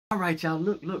All right, y'all.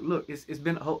 Look. It's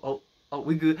been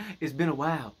we good. It's been a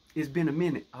while. It's been a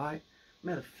minute. All right.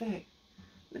 Matter of fact,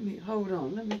 hold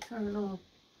on. Let me turn on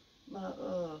my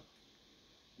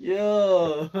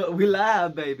yeah. We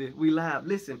live, baby. We live.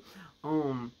 Listen,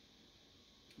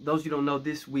 those you don't know,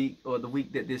 this week or the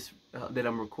week that that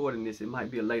I'm recording this, it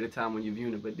might be a later time when you're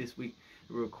viewing it, but this week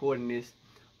we're recording this.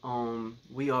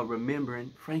 We are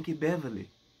remembering Frankie Beverly.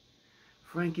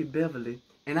 Frankie Beverly.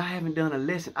 And I haven't done a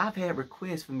lesson. I've had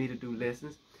requests for me to do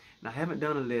lessons, and I haven't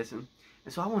done a lesson.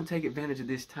 And so I want to take advantage of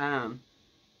this time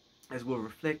as we're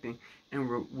reflecting and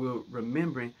we're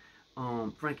remembering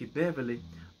Frankie Beverly.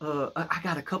 I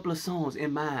got a couple of songs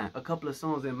in mind.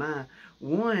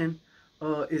 One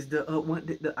is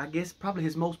the I guess probably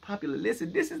his most popular.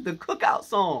 Listen, this is the cookout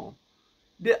song.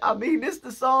 I mean, this is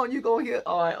the song you're gonna hear.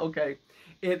 All right, okay.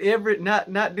 And every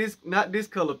not this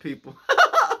color people.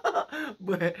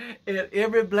 But at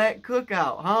every black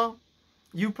cookout, huh?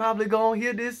 You probably gonna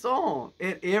hear this song.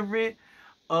 At every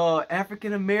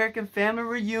African American family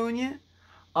reunion,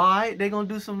 all right, they gonna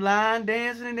do some line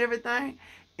dancing and everything,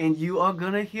 and you are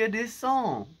gonna hear this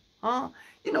song, huh?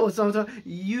 You know what song?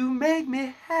 You make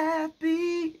me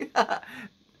happy.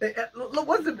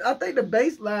 Look, I think the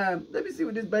bass line. Let me see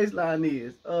what this bass line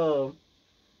is.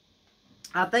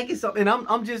 I think it's something. And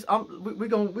we're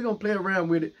gonna play around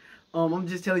with it. I'm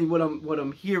just telling you what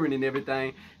I'm hearing and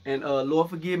everything. And Lord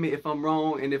forgive me if I'm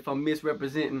wrong and if I'm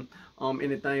misrepresenting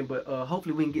anything. But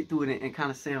hopefully we can get through it and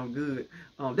kind of sound good.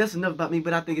 That's enough about me.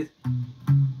 But I think it's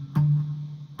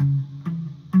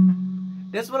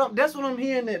that's what I'm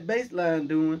hearing that bass line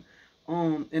doing.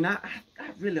 And I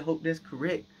really hope that's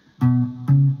correct. I'm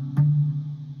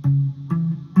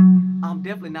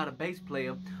definitely not a bass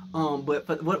player. But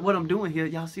for what I'm doing here,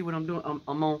 y'all see what I'm doing?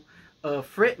 I'm on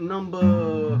fret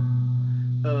number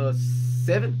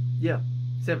 7, yeah,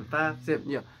 7, 5, 7,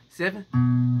 yeah, 7,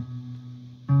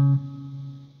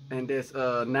 and that's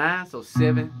 9, so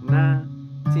 7, 9,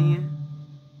 10,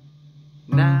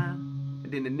 9,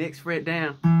 and then the next fret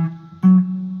down,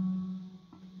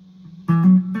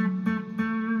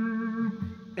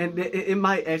 and it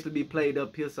might actually be played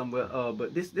up here somewhere,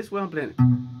 but this where I'm playing it.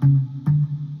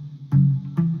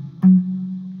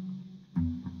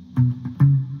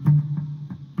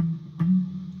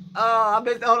 I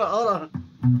bet, hold on.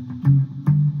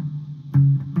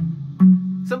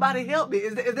 Somebody help me.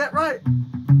 Is that right?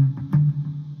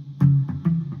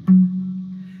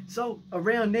 So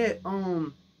around that,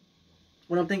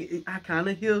 what I'm thinking, I kind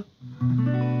of hear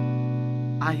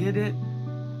that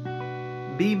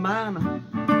B minor,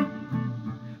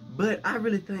 but I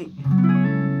really think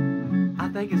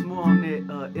it's more on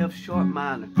that F sharp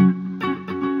minor.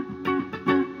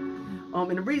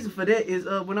 And the reason for that is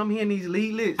when I'm hearing these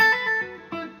lead licks,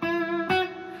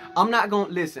 I'm not gonna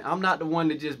listen. I'm not the one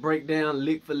to just break down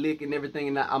lick for lick and everything,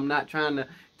 and I'm not trying to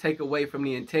take away from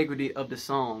the integrity of the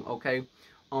song. Okay,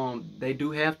 they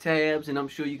do have tabs, and I'm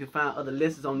sure you can find other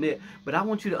lessons on that. But I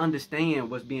want you to understand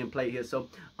what's being played here. So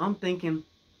I'm thinking,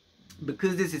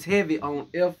 because this is heavy on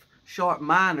F sharp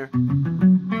minor.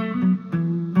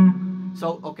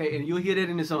 So okay, and you'll hear that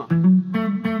in the song.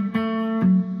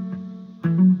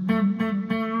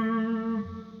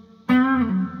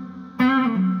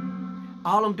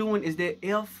 All I'm doing is that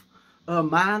F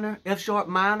minor, F sharp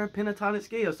minor pentatonic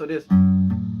scale. So this.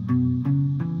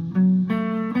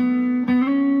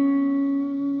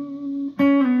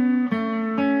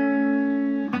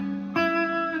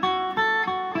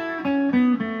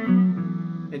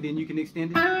 And then you can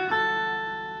extend it.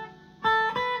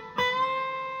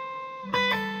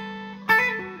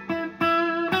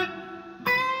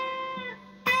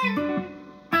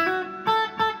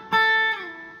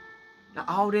 Now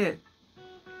all that.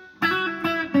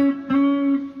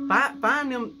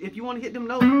 Find them if you want to hit them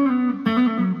notes.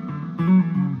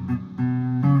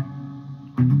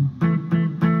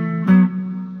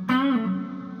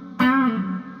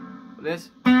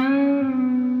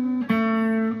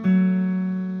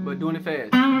 But doing it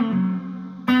fast.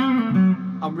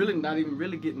 I'm really not even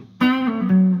really getting.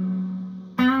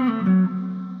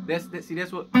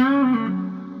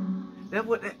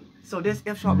 So that's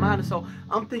F sharp minor. So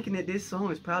I'm thinking that this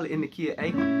song is probably in the key of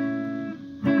A.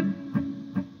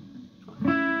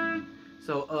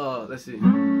 So let's see.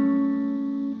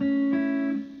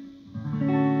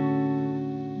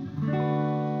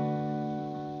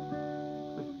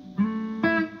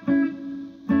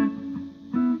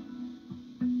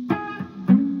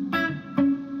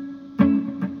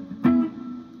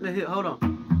 Hold on.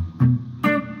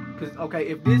 Cause okay,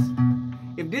 if this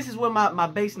is where my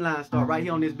bass line start right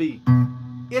here on this beat.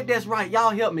 If that's right,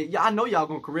 y'all help me. I know y'all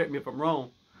gonna correct me if I'm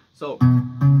wrong. So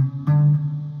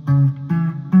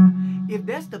if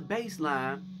that's the bass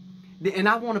line, and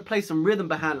I want to play some rhythm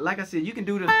behind it, like I said, you can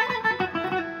do the.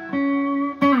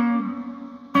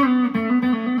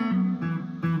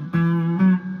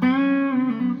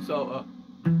 So,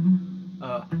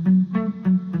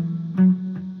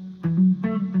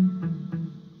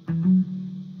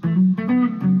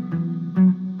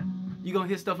 you're gonna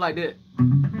hear stuff like that.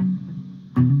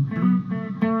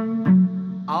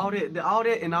 All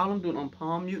that, and all I'm doing, I'm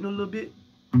palm muting a little bit.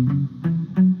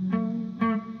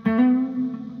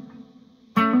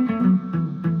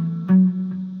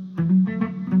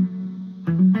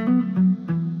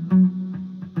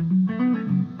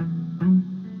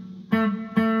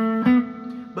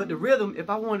 But the rhythm, if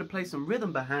I wanted to play some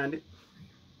rhythm behind it,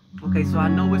 okay, so I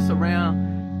know it's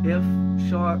around F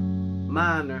sharp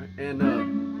minor and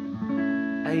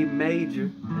A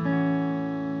major.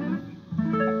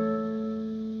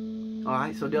 All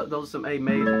right, so those are some A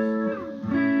majors.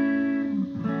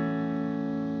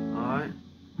 All right,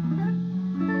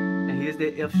 and here's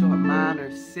that F sharp minor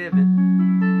 7,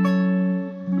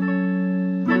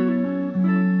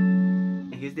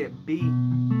 and here's that B,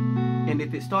 and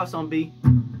if it starts on B,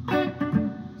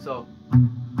 so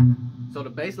the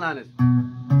bass line is.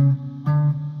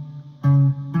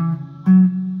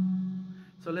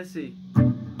 So let's see.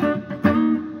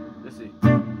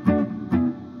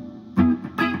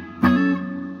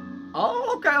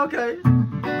 Oh, okay.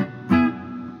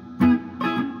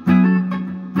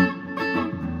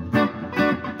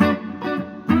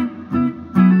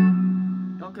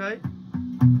 Okay.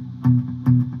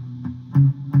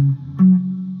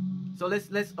 So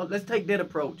let's take that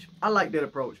approach. I like that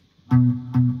approach.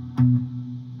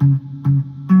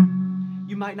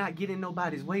 You might not get in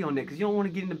nobody's way on that because you don't want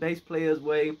to get in the bass player's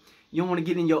way. You don't want to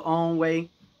get in your own way.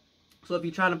 So if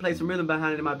you're trying to play some rhythm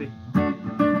behind it, it might be.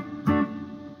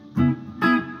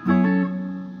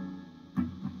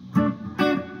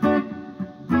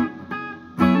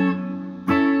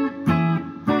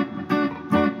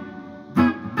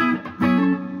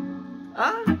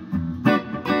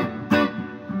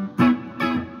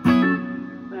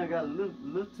 Man, I got a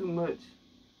little too much.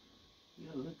 You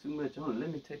got a little too much on it.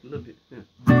 Let me take a little bit. Yeah.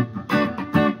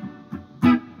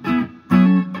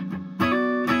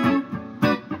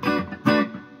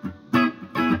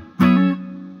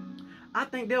 I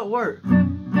think that'll work.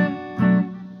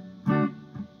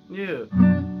 Yeah.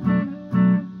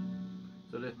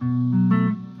 So that.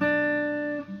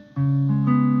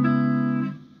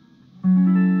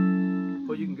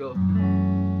 Or you can go.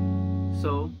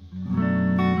 So.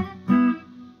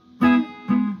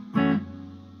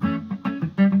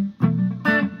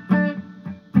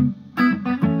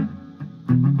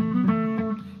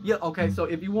 Yeah, okay, so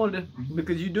if you wanted to,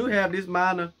 because you do have this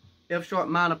minor, F sharp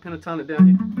minor pentatonic down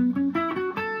here.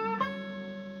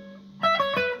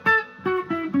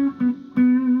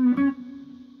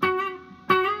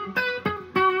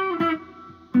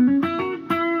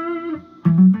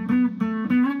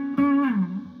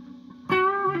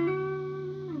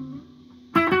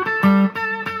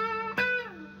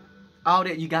 All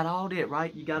that, you got all that,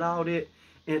 right? You got all that.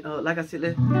 And like I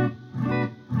said,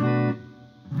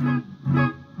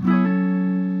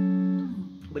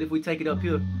 but if we take it up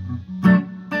here,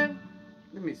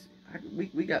 let me see.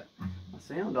 We got my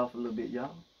sound off a little bit,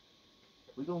 y'all.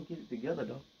 We're gonna get it together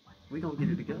though. We're gonna get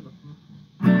it together.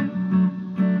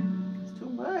 It's too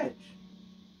much.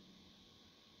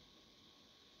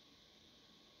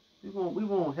 We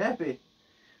want happy.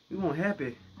 We want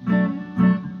happy.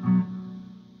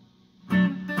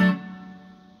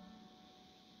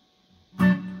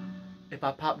 If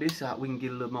I pop this out, we can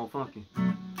get a little more funky.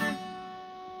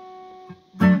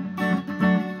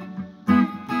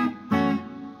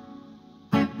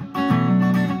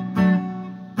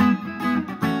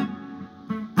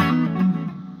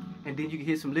 And then you can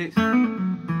hit some licks.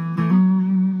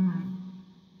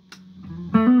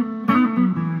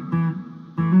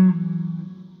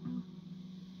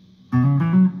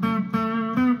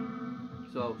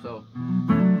 So.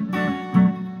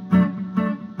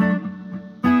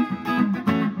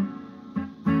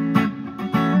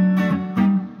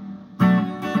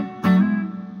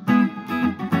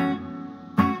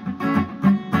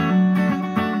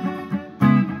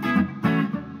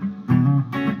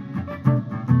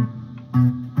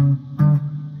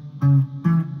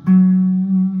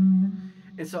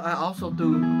 And so I also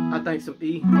threw, I think, some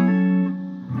E,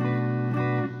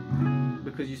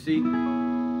 because you see,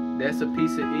 that's a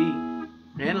piece of E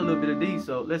and a little bit of D.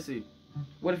 So let's see.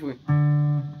 What if we?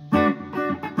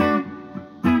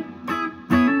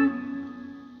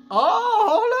 Oh,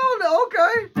 hold on.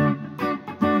 Okay.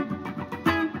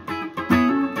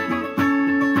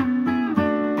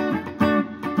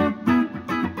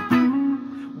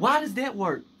 does that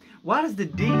work? Why does the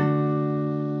D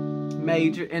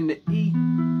major and the E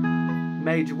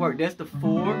major work? That's the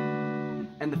 4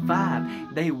 and the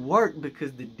 5. They work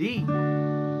because the D,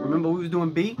 remember we was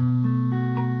doing B?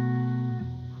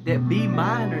 That B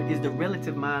minor is the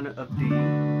relative minor of D.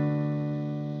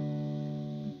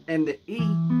 And the E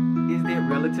is that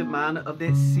relative minor of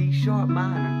that C sharp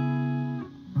minor.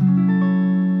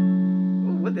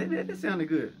 Oh, what that sounded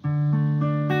good.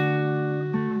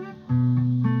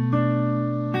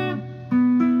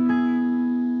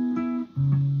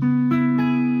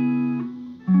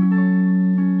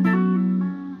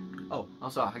 Oh,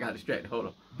 I'm sorry, I got distracted. Hold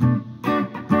on.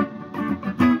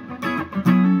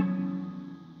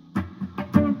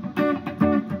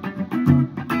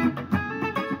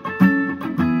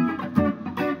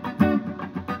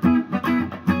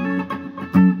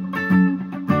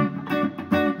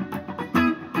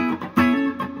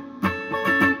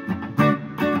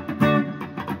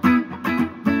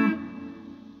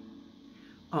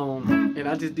 And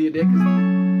I just did that because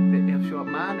the F sharp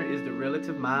minor is the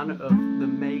relative minor of the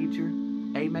major,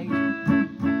 A major.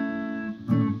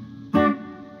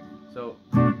 So,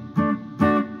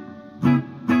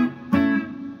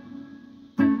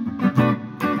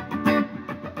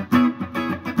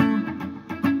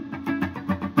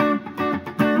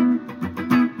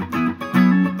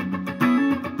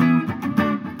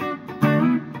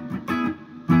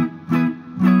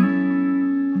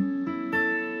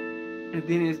 and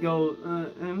then it goes,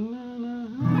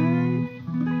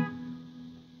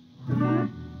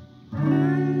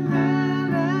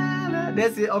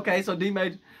 that's it. Okay, so D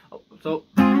major. So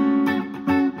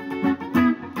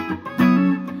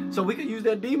we can use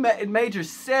that D major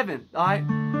 7. All right,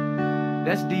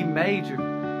 that's D major.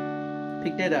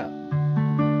 Pick that out.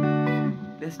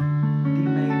 That's D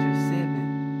major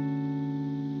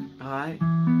 7. All right.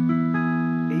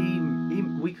 E.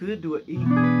 We could do an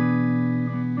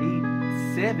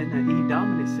E7, an E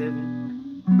dominant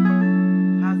 7.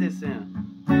 How's that sound?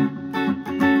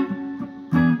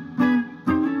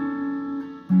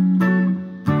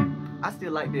 I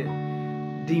still like that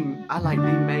D. I like D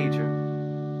major,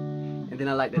 and then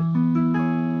I like that.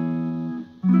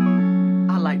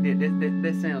 I like that.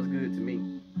 That sounds good to me.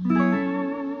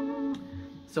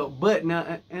 So, but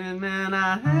now and then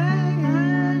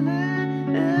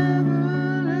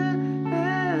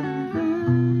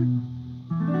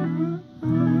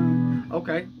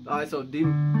okay. All right. So D.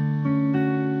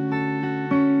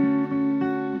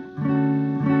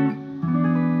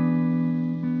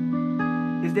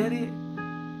 Is that it?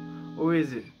 Or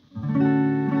is it?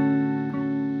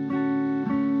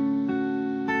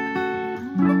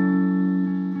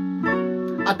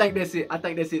 I think that's it. I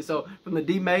think that's it. So from the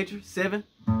D major 7.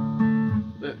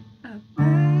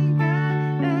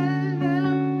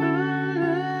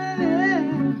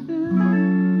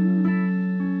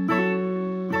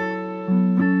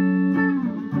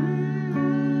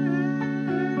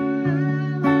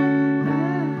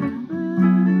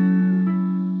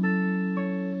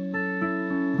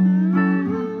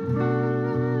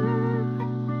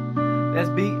 That's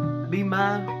B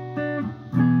minor.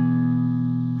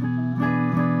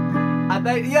 I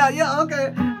think, yeah,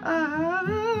 okay. I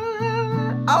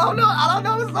don't know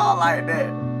a song like that.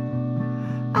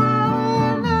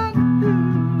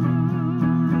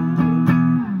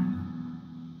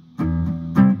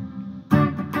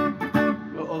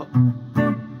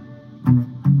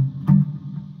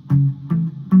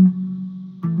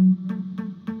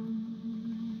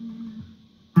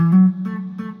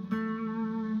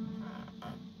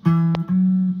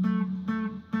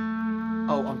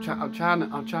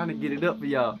 I'm trying to get it up for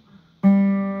y'all.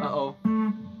 Uh-oh.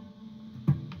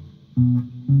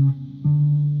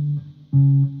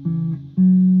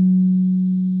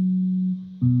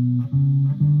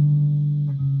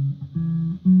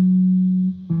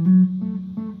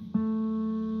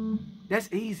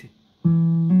 That's easy.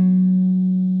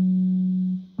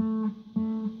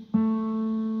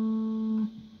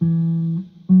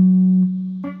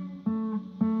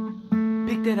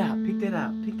 Pick that out. Pick that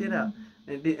out. Pick that out.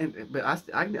 But I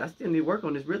still need to work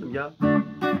on this rhythm, y'all.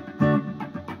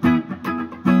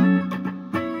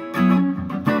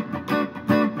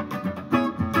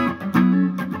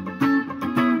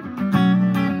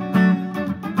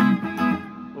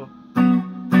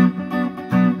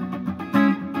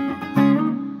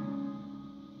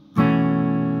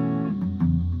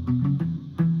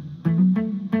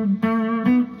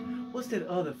 What's that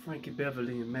other Frankie,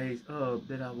 Beverly, and Maze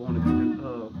that I wanted to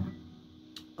do?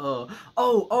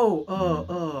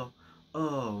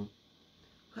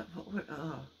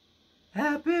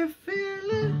 Happy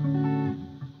feeling.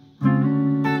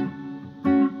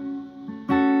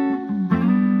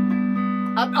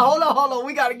 hold on.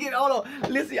 We gotta get, hold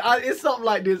on. Listen, it's something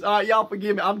like this. All right, y'all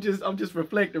forgive me. I'm just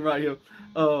reflecting right here.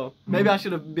 Maybe I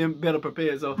should have been better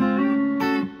prepared. So.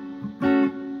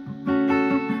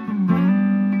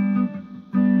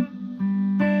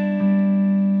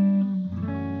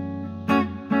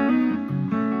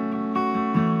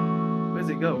 Where's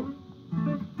it go?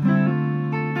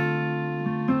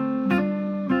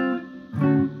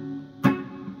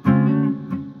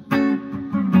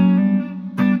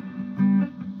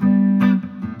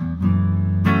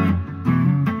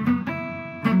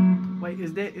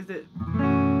 Is that,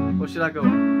 or should I go,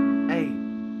 hey?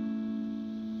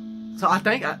 So I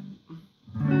think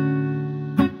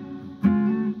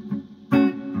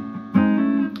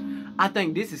I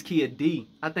think this is key of D.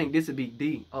 I think this would be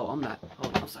D. Oh, I'm not.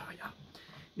 Oh, I'm sorry, y'all.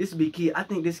 This would be key. I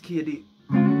think this key of D.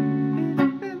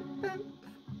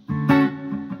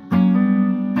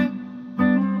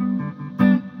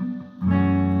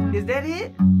 Is that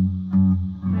it?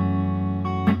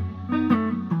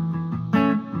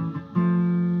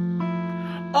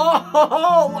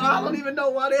 Oh, I don't even know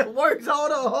why that works.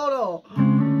 Hold on.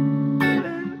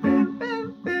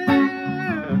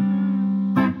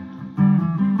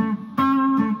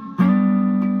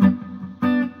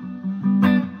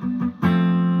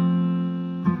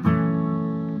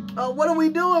 What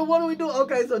are we doing?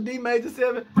 Okay, so D major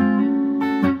 7.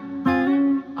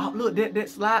 Oh, look, that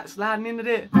sliding into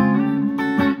that.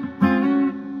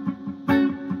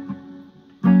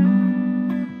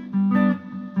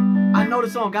 I know the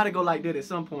song gotta go like that at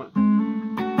some point.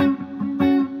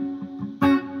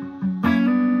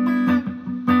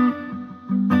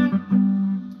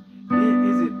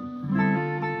 Is it?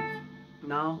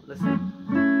 No, let's see.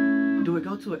 Do it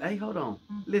go to it? Hey, hold on.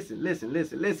 Listen.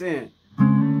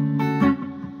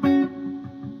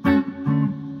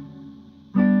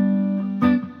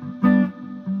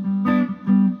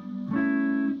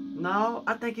 No,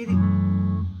 I think it is.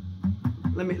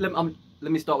 Let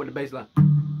me start with the bass line.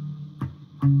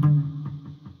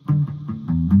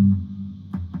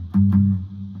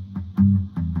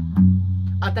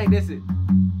 I think that's it.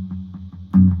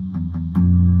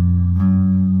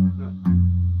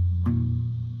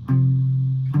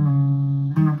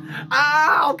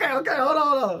 Okay, hold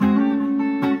on.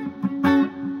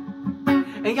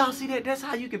 And y'all see that? That's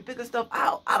how you can figure stuff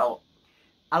out. I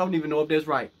don't even know if that's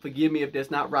right. Forgive me if that's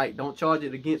not right. Don't charge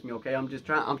it against me, okay? I'm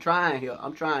trying here.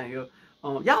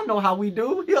 Y'all know how we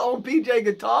do here on PJ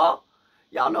Guitar.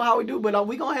 Y'all know how we do, but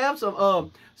we gonna have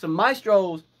some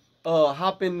maestros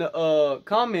hop in the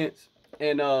comments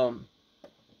and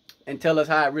tell us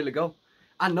how it really go.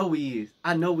 I know he is.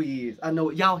 I know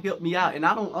y'all help me out, and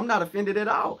I'm not offended at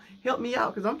all. Help me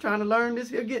out, cause I'm trying to learn this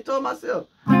here guitar myself.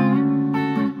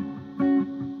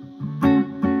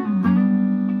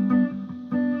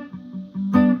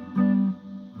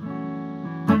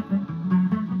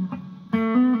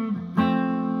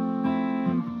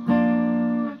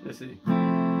 Let's see,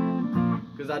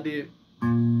 cause I did.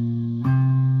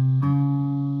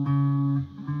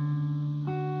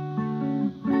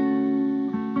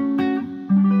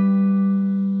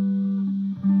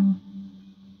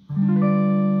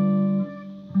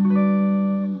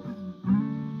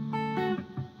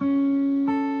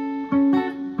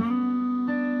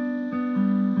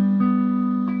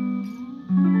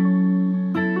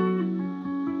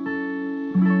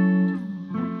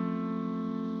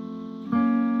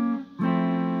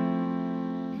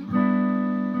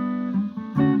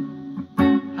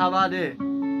 How about that?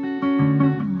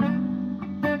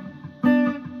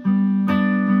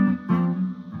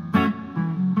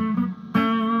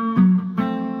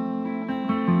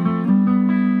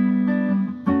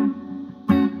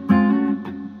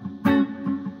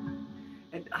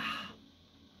 And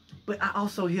but I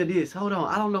also hear this. Hold on,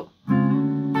 I don't know,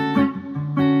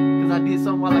 cause I did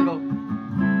something a while ago.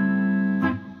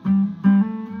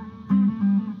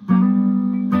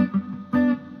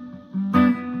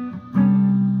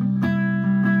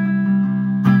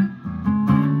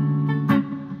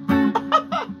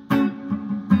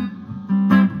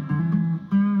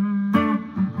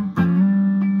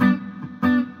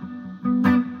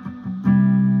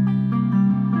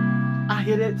 I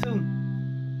hear that too,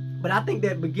 but I think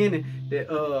that beginning, that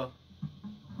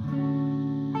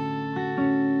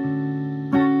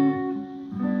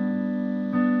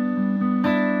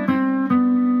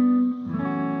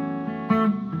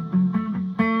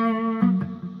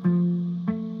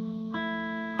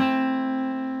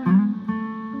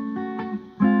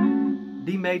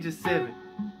D major 7.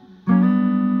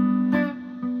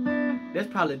 That's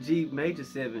probably G major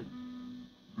 7.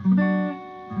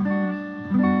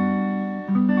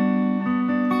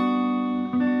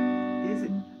 Is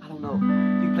it? I don't know.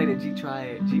 You G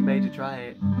triad, G major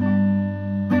triad.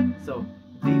 So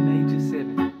D major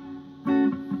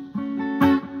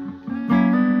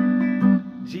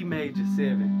 7, G major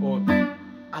 7, or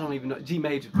I don't even know, G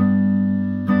major.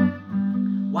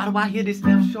 Why do I hear this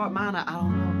F sharp minor? I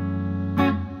don't know.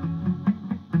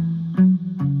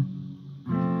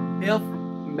 F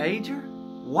major?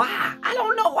 Why? I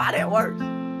don't know why that works.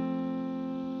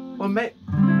 Or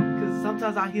because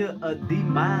sometimes I hear a D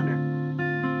minor.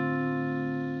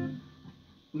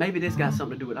 Maybe this got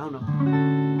something to do with it. I don't know.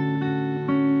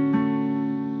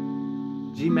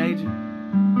 G major.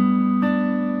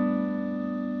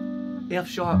 F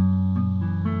sharp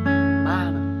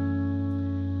minor.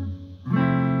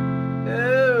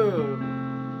 Oh.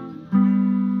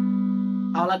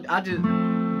 I just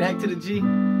back to the G.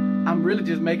 I'm really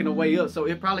just making a way up, so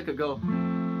it probably could go.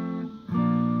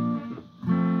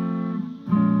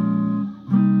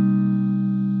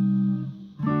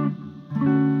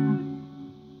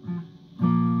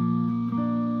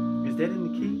 Is that in the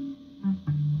key?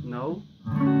 No.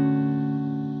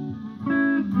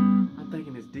 I'm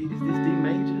thinking it's D. Is this D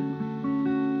major?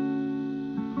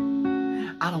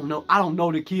 I don't know. I don't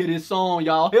know the key of this song,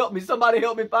 y'all. Help me. Somebody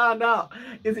help me find out.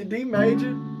 Is it D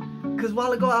major? Because a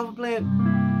while ago I was playing.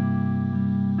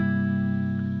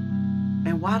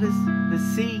 And why does the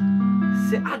C?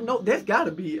 I know there's got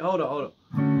to be. Hold on.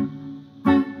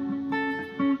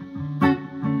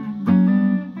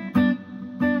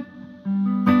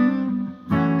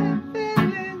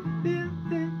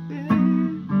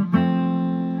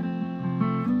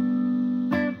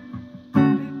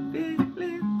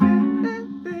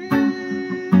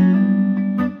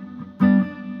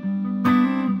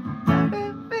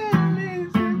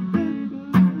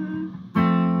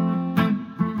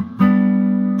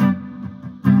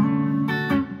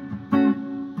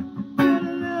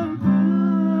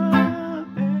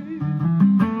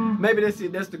 Maybe that's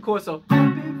it. That's the chord. So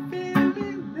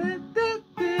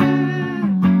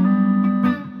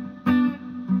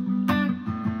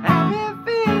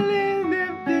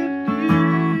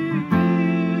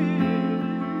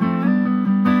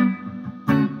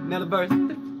now the verse.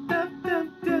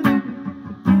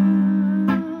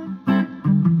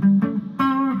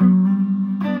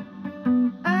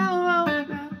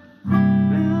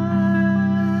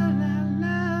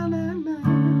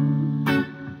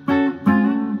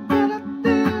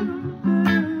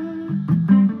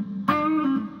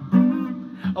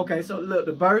 Okay, so look,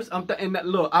 the verse, and that,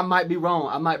 look, I might be wrong.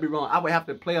 I would have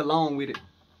to play along with it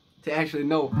to actually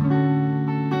know.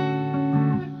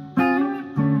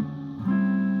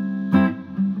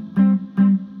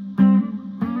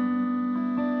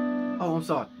 Oh, I'm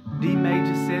sorry. D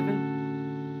major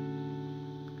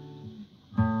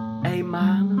 7, A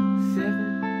minor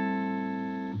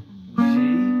 7,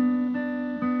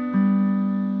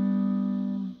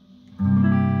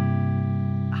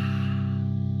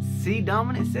 C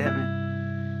dominant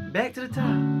 7. Back to the top.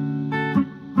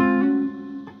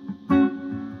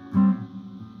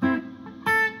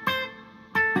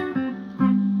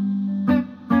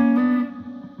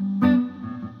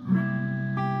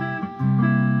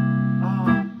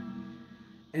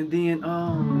 And then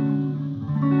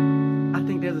I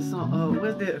think there's a song.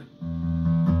 What's that?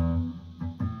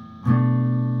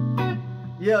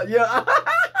 Yeah.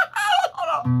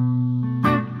 Hold on.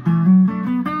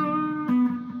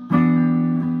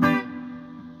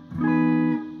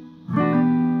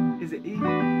 Is it E?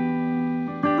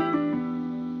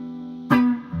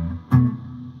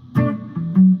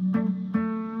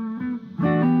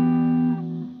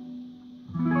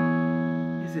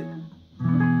 Is it?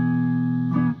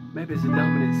 Maybe it's a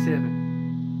dominant 7.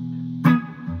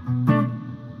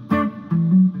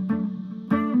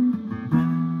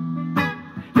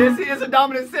 Yes, it is a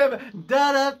dominant 7.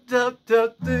 Da da da da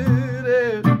da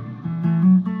da.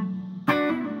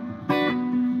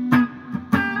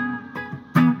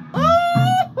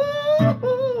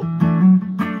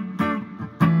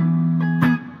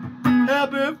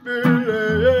 Happy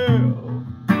feeling.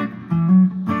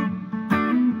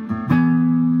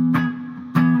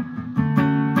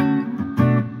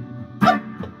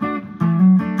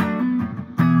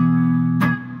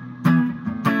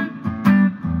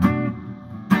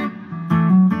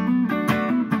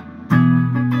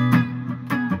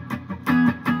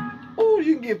 Oh,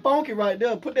 you can get funky right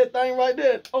there. Put that thing right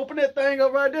there. Open that thing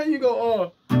up right there. You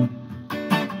go,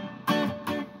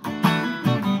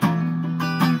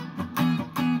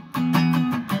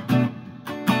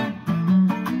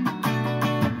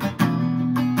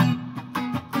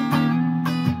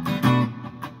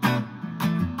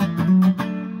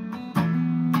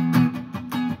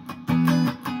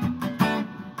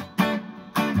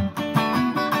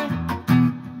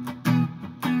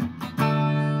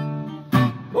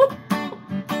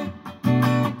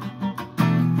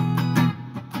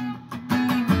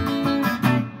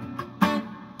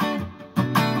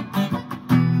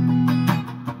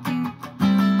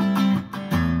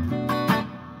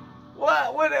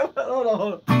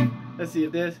 Let's see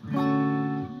if there's.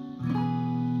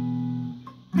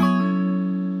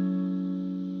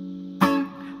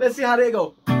 Let's see how they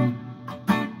go.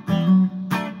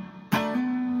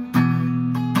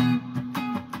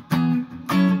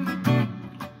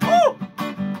 Oh!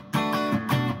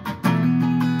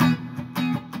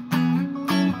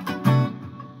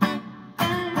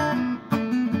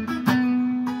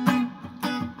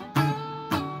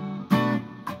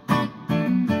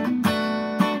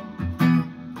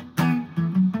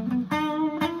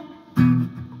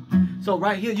 So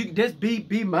right here, you can just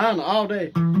be minor all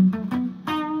day.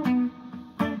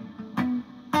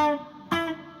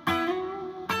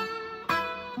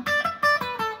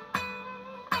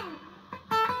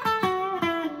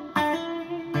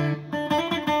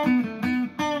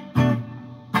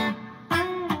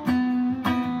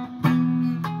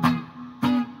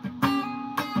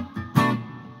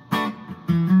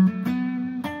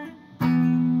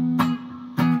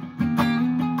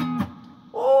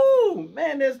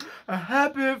 Man, there's a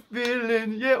happy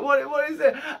feeling. Yeah, what is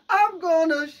it? I'm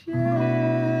gonna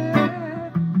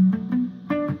share.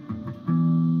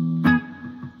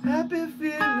 Happy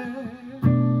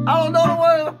feeling. I don't know the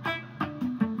word.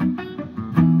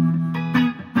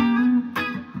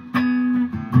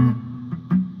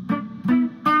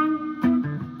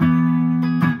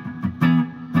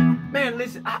 Man,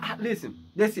 listen,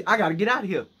 listen. I gotta get out of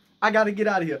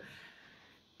here.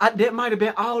 That might have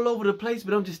been all over the place,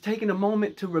 but I'm just taking a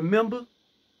moment to remember.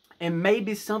 And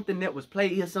maybe something that was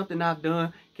played here, something I've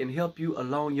done, can help you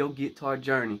along your guitar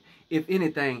journey. If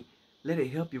anything, let it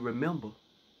help you remember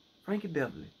Frankie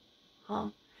Beverly, huh?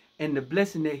 And the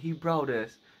blessing that he brought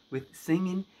us with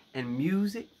singing and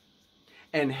music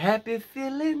and happy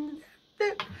feelings.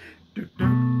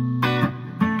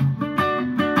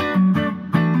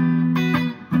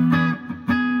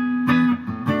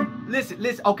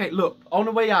 Listen, okay, look, on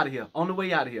the way out of here,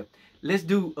 let's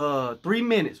do 3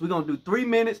 minutes. We're going to do 3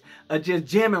 minutes of just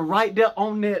jamming right there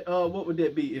on that, what would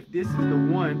that be? If this is the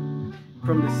one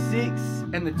from the 6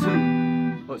 and the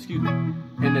 2, excuse me,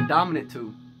 and the dominant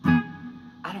 2.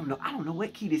 I don't know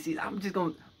what key this is. I'm just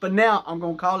going to, for now, I'm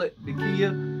going to call it the key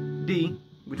of D,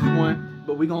 which is 1,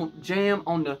 but we're going to jam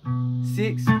on the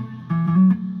 6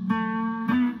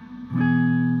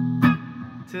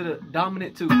 to the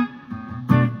dominant 2.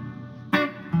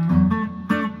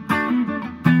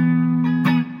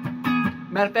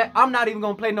 Matter of fact, I'm not even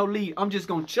gonna play no lead. I'm just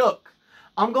gonna chuck.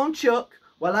 I'm gonna chuck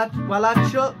while I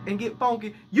chuck and get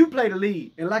funky. You play the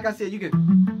lead, and like I said, you can,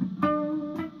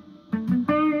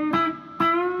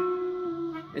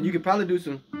 and you can probably do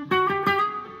some.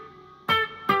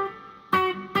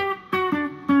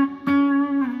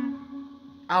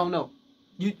 I don't know.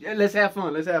 Let's have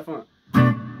fun.